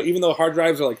at it, you know. Even though hard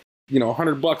drives are like, you know,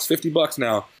 $100, $50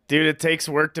 now. Dude, it takes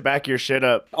work to back your shit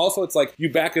up. Also, it's like you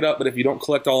back it up, but if you don't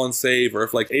collect all and save, or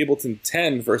if like Ableton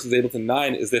 10 versus Ableton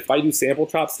 9 is that if I do sample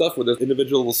chop stuff where there's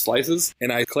individual slices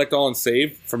and I collect all and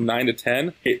save from 9 to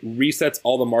 10, it resets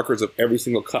all the markers of every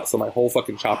single cut, so my whole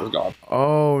fucking chop is gone.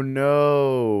 Oh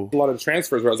no. A lot of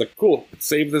transfers where I was like, cool,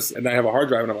 save this, and I have a hard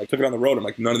drive, and I'm like, took it on the road, I'm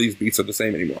like, none of these beats are the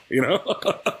same anymore, you know?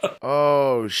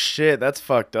 Oh shit, that's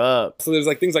fucked up. So there's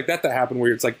like things like that happen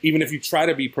where it's like, even if you try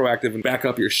to be proactive and back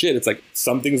up your shit, it's like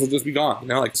something things will just be gone. You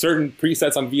know, like certain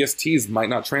presets on VSTs might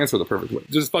not transfer the perfect way.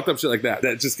 Just fucked up shit like that.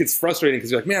 That just gets frustrating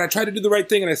because you're like, man, I tried to do the right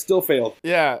thing and I still failed.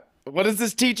 Yeah. What is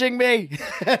this teaching me?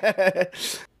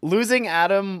 Losing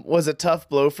Adam was a tough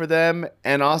blow for them,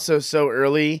 and also so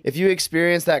early. If you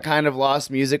experienced that kind of loss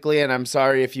musically, and I'm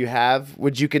sorry if you have,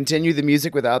 would you continue the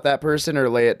music without that person or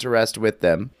lay it to rest with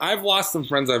them? I've lost some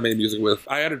friends I've made music with.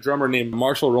 I had a drummer named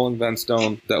Marshall Rolling Van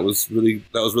Stone that was really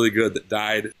good, that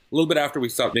died a little bit after we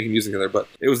stopped making music together. But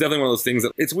it was definitely one of those things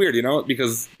that it's weird, you know,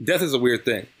 because death is a weird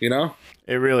thing, you know?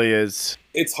 It really is.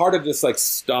 It's hard to just like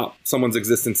stop someone's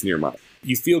existence in your mind.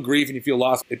 You feel grief and you feel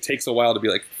lost. It takes a while to be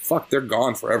like, fuck, they're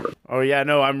gone forever. Oh, yeah,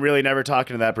 no, I'm really never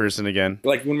talking to that person again.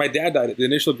 Like when my dad died, the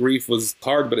initial grief was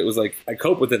hard, but it was like, I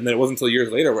coped with it. And then it wasn't until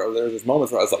years later where there was this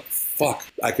moments where I was like, fuck,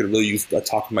 I could really use a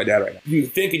talk with my dad right now. You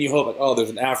think and you hope like, oh,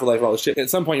 there's an afterlife and all this shit. At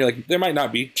some point, you're like, there might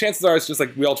not be. Chances are it's just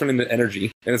like we all turn into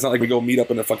energy. And it's not like we go meet up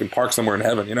in a fucking park somewhere in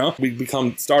heaven, you know? We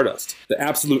become stardust. The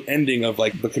absolute ending of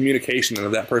like the communication and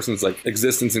of that person's like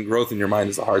existence and growth in your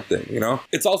mind is a hard thing, you know?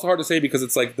 It's also hard to say because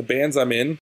it's like the bands I'm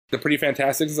in, the Pretty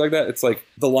Fantastic is like that. It's like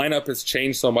the lineup has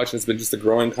changed so much and it's been just a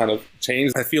growing kind of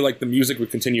change. I feel like the music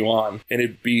would continue on and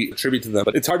it'd be a tribute to them.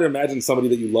 But it's hard to imagine somebody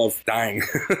that you love dying.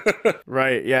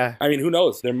 Right, yeah. I mean, who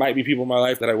knows? There might be people in my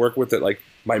life that I work with that like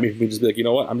might make me just be like, you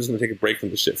know what? I'm just going to take a break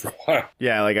from this shit for a while.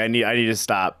 Yeah, like I need to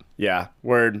stop. Yeah,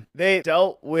 word. They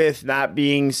dealt with not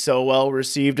being so well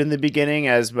received in the beginning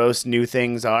as most new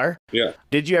things are. Yeah.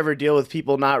 Did you ever deal with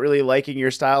people not really liking your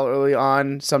style early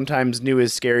on? Sometimes new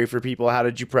is scary for people. How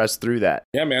did you press through that?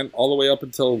 Yeah, man. All the way up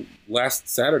until last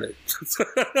Saturday.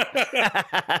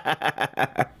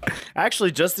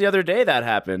 Actually, just the other day that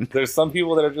happened. There's some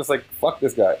people that are just like, fuck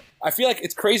this guy. I feel like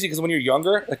it's crazy because when you're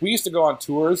younger, like we used to go on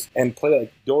tours and play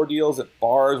like door deals at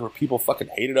bars where people fucking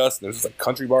hated us. And there's just like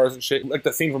country bars and shit. Like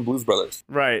that scene from Blues Brothers.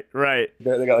 Right.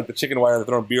 They got like the chicken wire and they're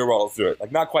throwing beer bottles through it.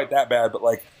 Like not quite that bad, but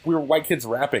like we were white kids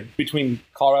rapping between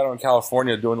Colorado and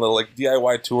California doing little like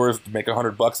DIY tours to make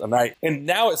 $100 a night. And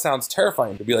now it sounds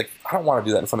terrifying to be like, I don't want to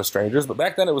do that in front of strangers. But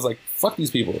back then it was like, fuck these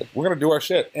people. Like, we're going to do our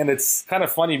shit. And it's kind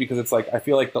of funny because it's like, I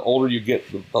feel like the older you get,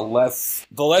 the less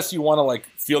you want to like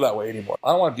feel that way anymore.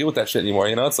 I don't want to deal with that shit anymore.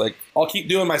 You know, it's like, I'll keep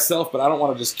doing myself, but I don't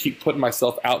want to just keep putting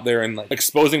myself out there and like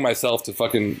exposing myself to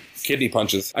fucking kidney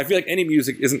punches. I feel like any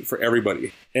music isn't for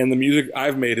everybody. And the music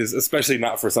I've made is especially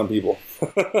not for some people.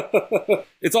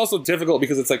 It's also difficult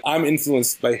because it's like I'm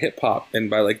influenced by hip hop and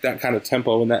by like that kind of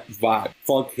tempo and that vibe,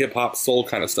 funk, hip hop, soul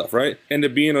kind of stuff, right? And to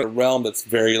be in a realm that's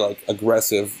very like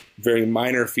aggressive, very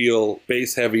minor feel,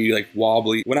 bass heavy, like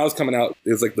wobbly. When I was coming out,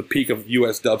 it was like the peak of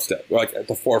US dubstep, like at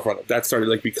the forefront of that started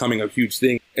like becoming a huge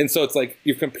thing. And so it's like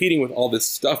you're competing with all this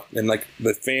stuff and like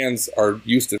the fans are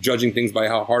used to judging things by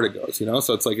how hard it goes, you know?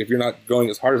 So it's like if you're not going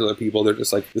as hard as other people, they're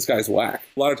just like, this guy's whack.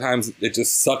 A lot of times it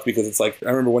just sucked because it's like, I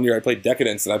remember one year I played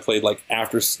Decadence and I played like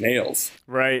After Snails.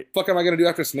 Right. Fuck am I going to do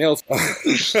After Snails?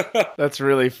 That's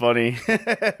really funny.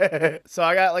 So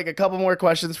I got like a couple more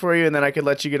questions for you and then I could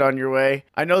let you get on your way.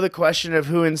 I know the question of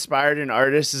who inspired an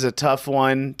artist is a tough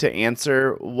one to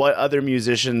answer. What other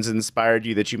musicians inspired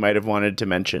you that you might have wanted to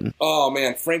mention? Oh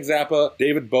man, Frank Zappa,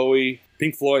 David Bowie,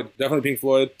 Pink Floyd, definitely Pink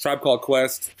Floyd, Tribe Called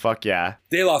Quest. Fuck yeah.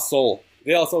 De La Soul.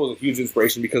 De La Soul was a huge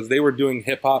inspiration because they were doing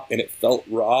hip hop and it felt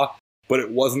raw, but it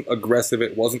wasn't aggressive.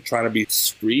 It wasn't trying to be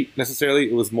street necessarily.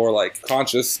 It was more like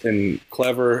conscious and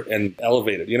clever and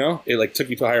elevated, you know? It like took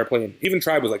you to a higher plane. Even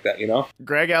Tribe was like that, you know?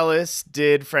 Greg Ellis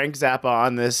did Frank Zappa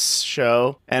on this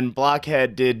show, and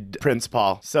Blockhead did Prince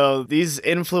Paul. So these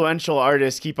influential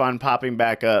artists keep on popping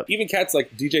back up. Even cats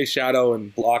like DJ Shadow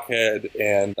and Blockhead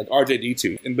and like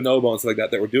RJD2 and Bonobo and stuff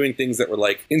like that were doing things that were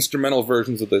like instrumental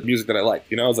versions of the music that I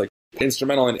liked, you know? It was like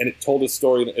instrumental and it told a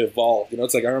story and it evolved. You know,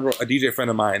 it's like I remember a DJ friend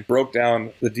of mine broke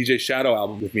down the DJ Shadow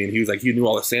album with me and he was like, he knew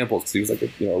all the samples because he was like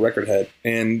a record head.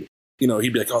 And you know,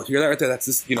 he'd be like, oh, you hear that right there? That's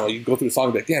this, you know, you go through the song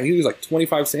and be like, damn, he used like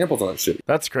 25 samples on that shit.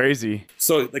 That's crazy.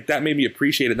 So like that made me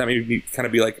appreciate it. That made me kind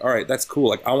of be like, all right, that's cool.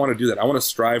 Like I want to do that. I want to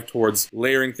strive towards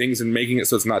layering things and making it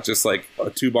so it's not just like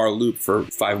a 2-bar loop for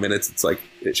 5 minutes. It's like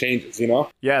it changes, you know?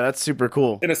 Yeah, that's super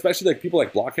cool. And especially like people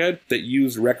like Blockhead that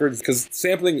use records because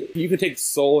sampling, you can take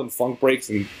soul and funk breaks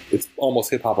and it's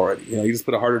almost hip hop already. You know, you just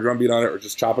put a harder drum beat on it or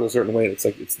just chop it a certain way and it's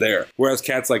like it's there. Whereas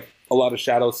cats like a lot of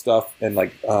Shadow stuff and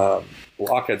like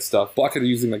Blockhead stuff. Blockhead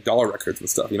using like dollar records and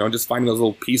stuff, you know, just finding those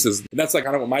little pieces. And that's like,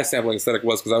 I don't know what my sampling aesthetic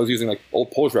was because I was using like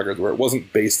old Polish records where it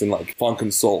wasn't based in like funk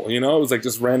and soul, you know? It was like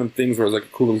just random things where it was like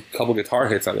a cool couple guitar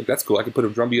hits. I'm like, that's cool. I could put a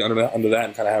drum beat under that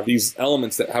and kind of have these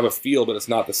elements that have a feel, but it's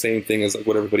not the same thing as like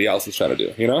what everybody else is trying to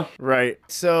do, you know? Right.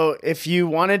 So if you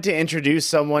wanted to introduce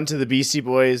someone to the Beastie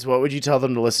Boys, what would you tell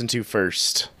them to listen to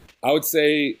first? I would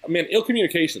say, man, Ill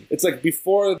Communication. It's like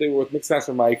before they were with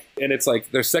Mixmaster Mike, and it's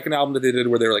like their second album that they did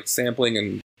where they were like sampling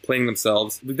and playing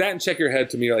themselves. That and Check Your Head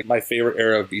to me are like my favorite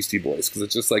era of Beastie Boys, because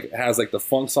it's just like it has like the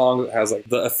funk song, it has like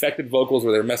the affected vocals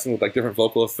where they're messing with like different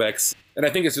vocal effects, and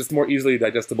I think it's just more easily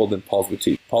digestible than Paul's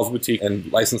Boutique. Paul's Boutique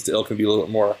and License to Ill can be a little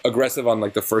bit more aggressive on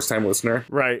like the first time listener,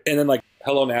 Right. and then like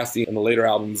Hello Nasty and the later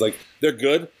albums, like they're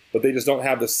good, but they just don't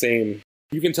have the same.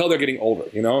 You can tell they're getting older,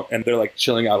 you know, and they're like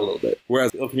chilling out a little bit.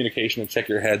 Whereas Ill Communication and Check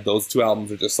Your Head, those two albums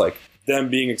are just like them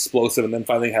being explosive and then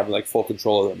finally having like full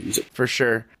control of their music. For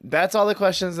sure. That's all the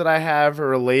questions that I have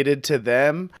related to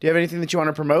them. Do you have anything that you want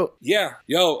to promote? Yeah.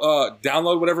 Yo,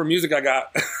 download whatever music I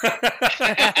got.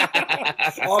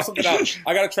 Awesome.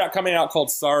 I got a track coming out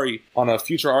called Sorry on a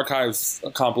Future Archives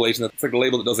compilation. That's like a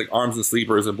label that does like Arms and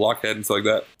Sleepers and Blockhead and stuff like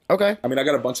that. Okay. I mean, I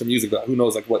got a bunch of music that who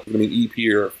knows like what, I mean,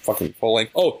 EP or fucking full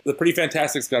length. Oh, The Pretty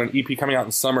Fantastic's got an EP coming out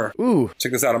in summer. Ooh.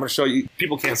 Check this out. I'm going to show you.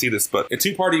 People can't see this, but a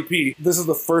 2-part EP. This is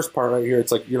the first part right here.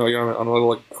 It's like, you're on a little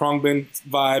like Khruangbin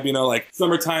vibe, like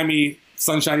summertimey,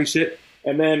 sunshiny shit.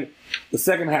 And then the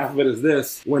second half of it is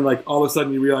this, when like all of a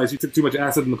sudden you realize you took too much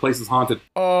acid and the place is haunted.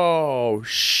 Oh,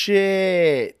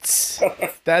 shit.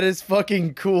 That is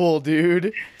fucking cool,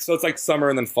 dude. So it's like summer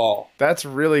and then fall. That's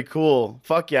really cool.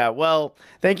 Fuck yeah. Well,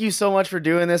 thank you so much for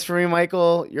doing this for me,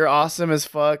 Michael. You're awesome as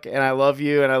fuck, and I love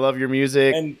you, and I love your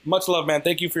music. And much love, man.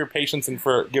 Thank you for your patience and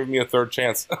for giving me a third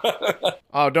chance.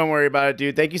 Oh, don't worry about it,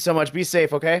 dude. Thank you so much. Be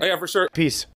safe, okay? Oh, yeah, for sure.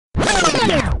 Peace.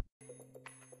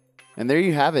 And there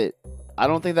you have it. I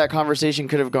don't think that conversation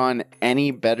could have gone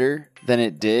any better than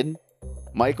it did.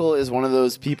 Michael is one of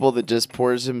those people that just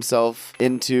pours himself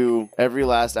into every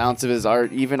last ounce of his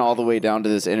art, even all the way down to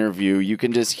this interview. You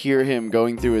can just hear him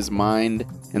going through his mind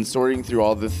and sorting through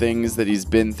all the things that he's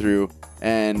been through.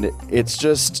 And it's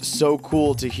just so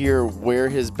cool to hear where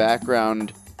his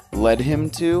background led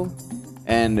him to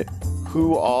and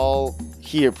who all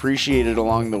he appreciated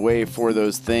along the way for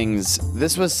those things.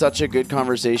 This was such a good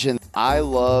conversation. I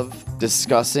love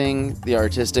discussing the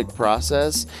artistic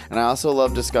process, and I also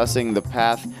love discussing the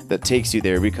path that takes you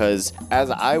there, because as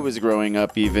I was growing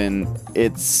up, even,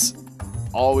 it's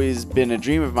always been a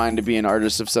dream of mine to be an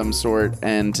artist of some sort,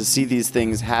 and to see these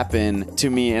things happen to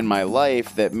me in my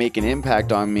life that make an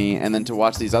impact on me, and then to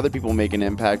watch these other people make an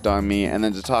impact on me, and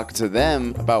then to talk to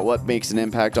them about what makes an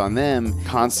impact on them,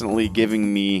 constantly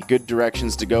giving me good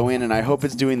directions to go in. And I hope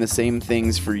it's doing the same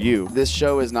things for you. This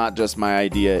show is not just my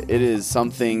idea, it is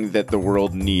something that the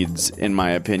world needs, in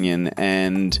my opinion.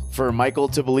 And for Michael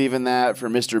to believe in that, for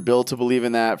Mr. Bill to believe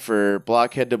in that, for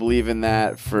Blockhead to believe in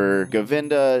that, for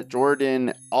Govinda, Jordan,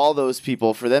 all those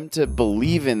people, for them to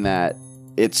believe in that,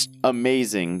 it's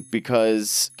amazing,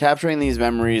 because capturing these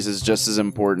memories is just as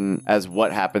important as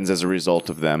what happens as a result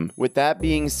of them. With that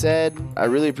being said, I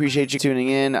really appreciate you tuning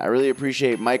in. I really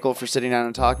appreciate Michael for sitting down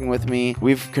and talking with me.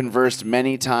 We've conversed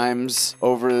many times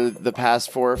over the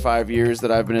past 4 or 5 years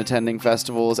that I've been attending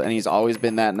festivals, and he's always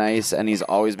been that nice, and he's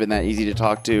always been that easy to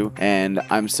talk to, and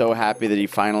I'm so happy that he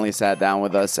finally sat down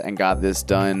with us and got this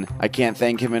done. I can't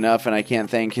thank him enough, and I can't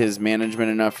thank his management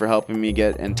enough for helping me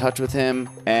get in touch with him.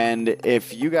 And if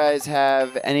you guys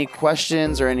have any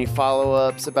questions or any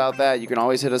follow-ups about that, you can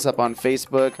always hit us up on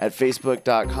Facebook at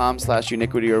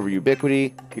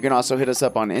facebook.com/uniquityoverubiquity. You can also hit us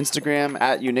up on Instagram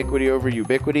at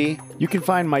uniquityoverubiquity. You can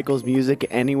find Michael's music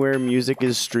anywhere music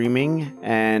is streaming,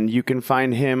 and you can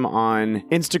find him on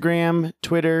Instagram,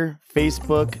 Twitter,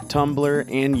 Facebook,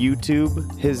 Tumblr, and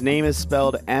YouTube. His name is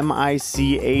spelled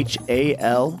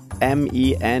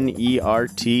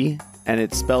MICHALMENERT. And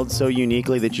it's spelled so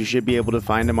uniquely that you should be able to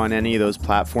find them on any of those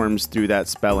platforms through that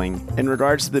spelling. In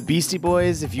regards to the Beastie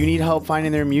Boys, if you need help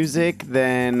finding their music,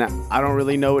 then I don't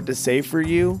really know what to say for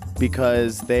you,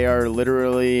 because they are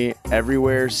literally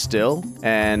everywhere still.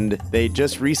 And they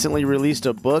just recently released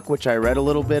a book, which I read a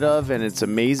little bit of, and it's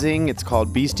amazing. It's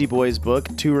called Beastie Boys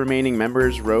Book. 2 remaining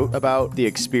members wrote about the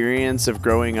experience of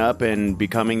growing up and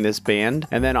becoming this band.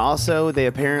 And then also, they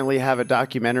apparently have a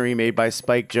documentary made by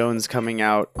Spike Jonze coming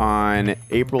out on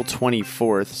April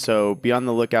 24th, so be on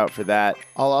the lookout for that.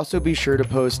 I'll also be sure to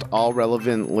post all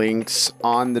relevant links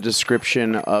on the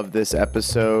description of this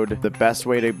episode. The best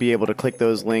way to be able to click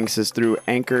those links is through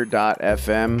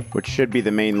anchor.fm, which should be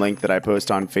the main link that I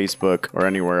post on Facebook or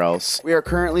anywhere else. We are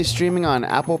currently streaming on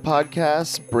Apple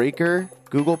Podcasts, Breaker,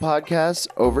 Google Podcasts,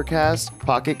 Overcast,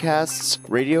 Pocket Casts,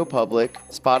 Radio Public,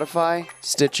 Spotify,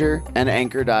 Stitcher, and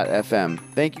Anchor.fm.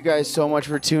 Thank you guys so much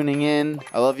for tuning in.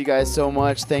 I love you guys so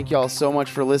much. Thank you all so much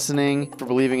for listening, for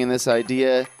believing in this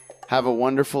idea. Have a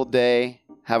wonderful day.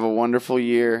 Have a wonderful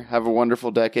year. Have a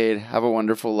wonderful decade. Have a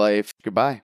wonderful life. Goodbye.